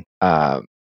fermentation.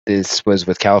 This was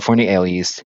with California ale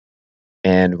yeast,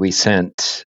 and we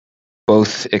sent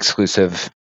both exclusive,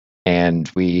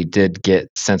 and we did get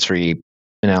sensory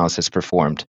analysis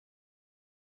performed.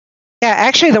 Yeah,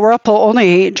 actually, the whirlpool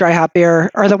only dry hop beer,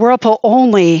 or the whirlpool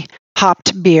only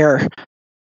hopped beer,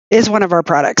 is one of our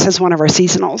products, is one of our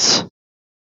seasonals.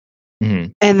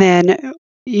 Mm-hmm. And then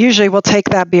usually we'll take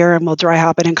that beer and we'll dry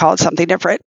hop it and call it something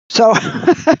different. So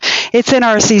it's in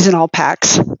our seasonal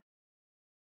packs.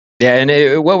 Yeah,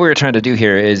 and what we were trying to do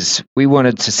here is we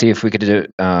wanted to see if we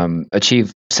could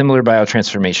achieve similar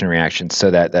biotransformation reactions, so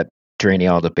that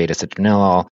geraniol to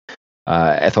beta-citronellol,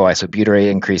 ethyl isobutyrate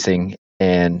increasing,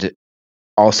 and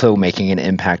also making an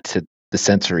impact to the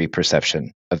sensory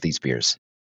perception of these beers.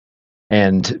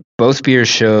 And both beers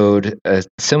showed a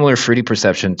similar fruity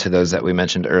perception to those that we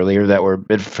mentioned earlier that were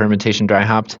mid-fermentation dry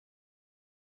hopped.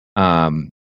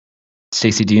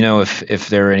 Stacey, do you know if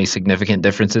there are any significant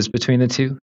differences between the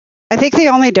two? I think the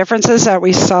only differences that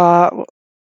we saw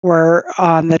were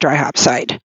on the dry hop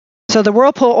side. So the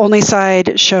whirlpool only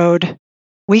side showed,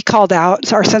 we called out,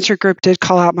 so our sensory group did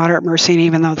call out moderate myrcene,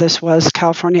 even though this was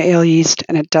California ale yeast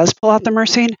and it does pull out the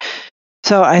myrcene.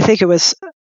 So I think it was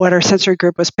what our sensory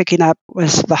group was picking up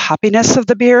was the hoppiness of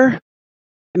the beer,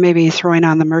 and maybe throwing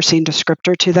on the myrcene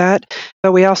descriptor to that.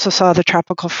 But we also saw the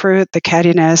tropical fruit, the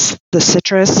cattiness, the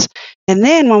citrus. And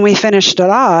then when we finished it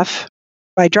off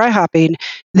by dry hopping,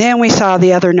 then we saw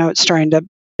the other notes starting to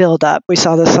build up. We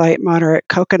saw the slight moderate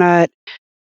coconut.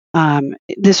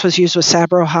 This was used with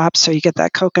Sabro hops, so you get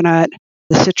that coconut,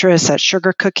 the citrus, that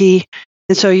sugar cookie.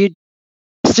 And so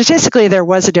statistically, there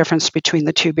was a difference between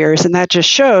the two beers, and that just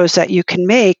shows that you can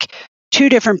make 2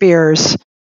 different beers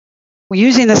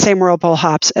using the same whirlpool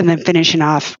hops and then finishing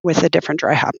off with a different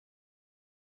dry hop.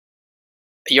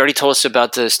 You already told us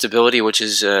about the stability, which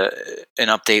is an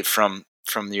update from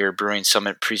your Brewing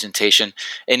Summit presentation.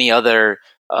 Any other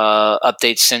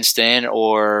updates since then,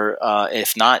 or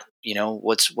if not,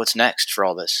 what's next for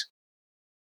all this?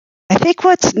 I think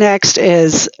what's next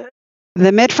is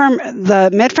the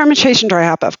mid-fermentation dry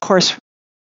hop. Of course,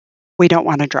 we don't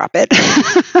want to drop it.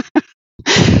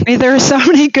 I mean, there are so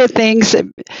many good things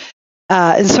and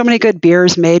so many good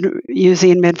beers made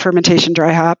using mid-fermentation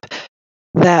dry hop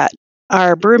that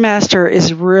our brewmaster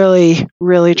is really,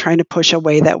 really trying to push a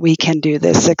way that we can do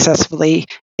this successfully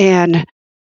and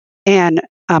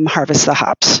harvest the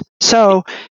hops. So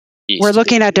we're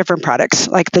looking at different products,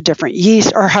 like the different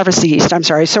yeast, or harvest the yeast, I'm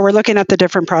sorry. So we're looking at the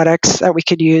different products that we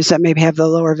could use that maybe have the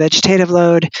lower vegetative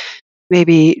load,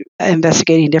 maybe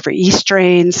investigating different yeast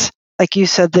strains. Like you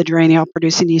said, the geraniol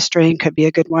producing yeast strain could be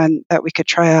a good one that we could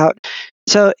try out.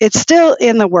 So it's still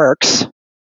in the works,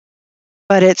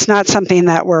 but it's not something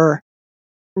that we're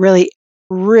really,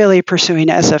 really pursuing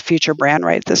as a future brand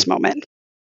right at this moment.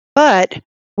 But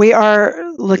we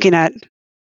are looking at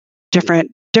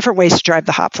different ways to drive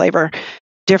the hop flavor,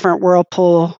 different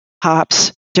whirlpool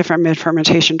hops, different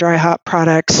mid-fermentation dry hop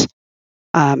products,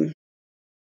 and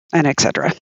et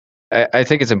cetera. I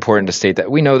think it's important to state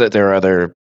that we know that there are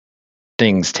other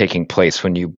things taking place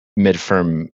when you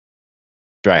mid-ferm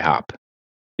dry hop.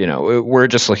 We're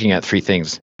just looking at 3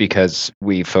 things because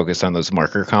we focus on those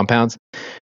marker compounds.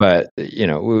 But,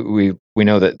 we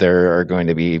know that there are going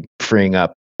to be freeing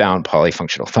up bound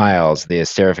polyfunctional thiols, the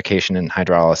esterification and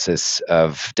hydrolysis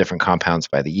of different compounds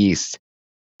by the yeast.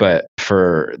 But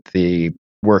for the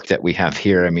work that we have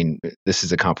here, I mean, this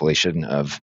is a compilation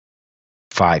of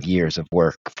 5 years of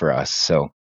work for us. So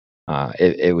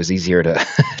it was easier to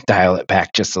dial it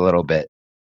back just a little bit.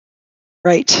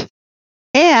 Right.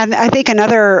 And I think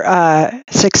another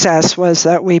success was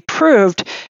that we proved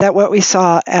that what we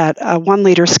saw at a 1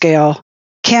 liter scale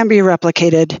can be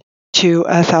replicated to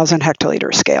 1,000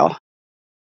 hectoliter scale.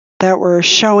 That we're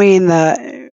showing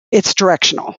it's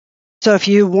directional. So if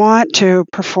you want to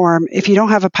perform, if you don't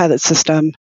have a pilot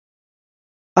system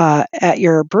at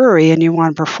your brewery and you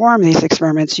want to perform these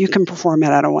experiments, you can perform it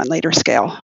at a 1 liter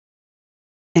scale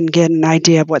and get an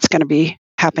idea of what's going to be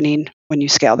happening when you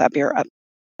scale that beer up.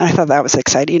 I thought that was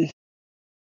exciting.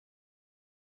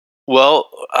 Well,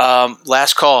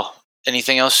 last call.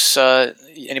 Anything else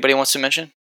anybody wants to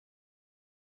mention?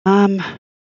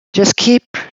 Just keep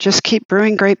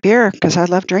brewing great beer because I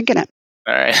love drinking it.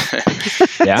 All right.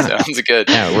 Yeah, sounds good.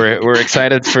 Yeah, we're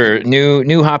excited for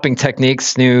new hopping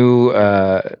techniques, new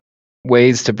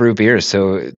ways to brew beer.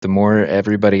 So the more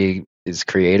everybody is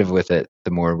creative with it,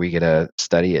 the more we get to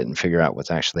study it and figure out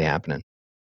what's actually happening.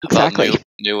 Exactly. About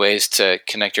new ways to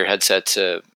connect your headset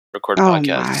to record a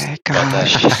podcast. Oh my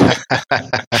gosh.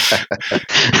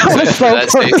 That was the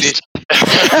worst.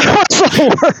 That was the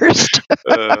worst.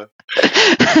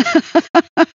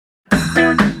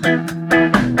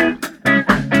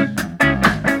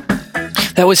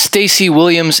 That was Stacy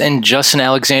Williams and Justin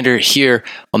Alexander here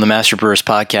on the Master Brewers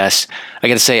Podcast. I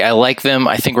got to say, I like them.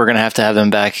 I think we're going to have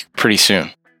them back pretty soon.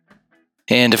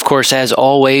 And of course, as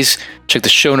always, check the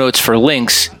show notes for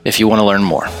links if you want to learn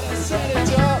more.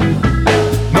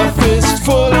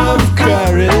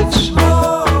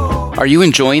 Are you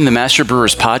enjoying the Master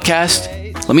Brewers Podcast?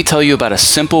 Let me tell you about a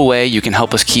simple way you can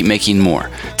help us keep making more.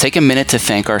 Take a minute to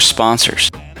thank our sponsors.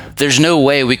 There's no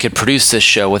way we could produce this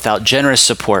show without generous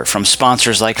support from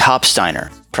sponsors like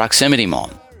Hopsteiner, Proximity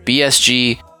Malt,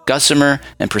 BSG, Gussamer,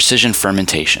 and Precision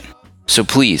Fermentation. So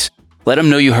please, let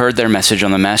them know you heard their message on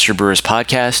the Master Brewers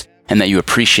Podcast and that you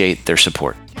appreciate their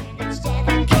support.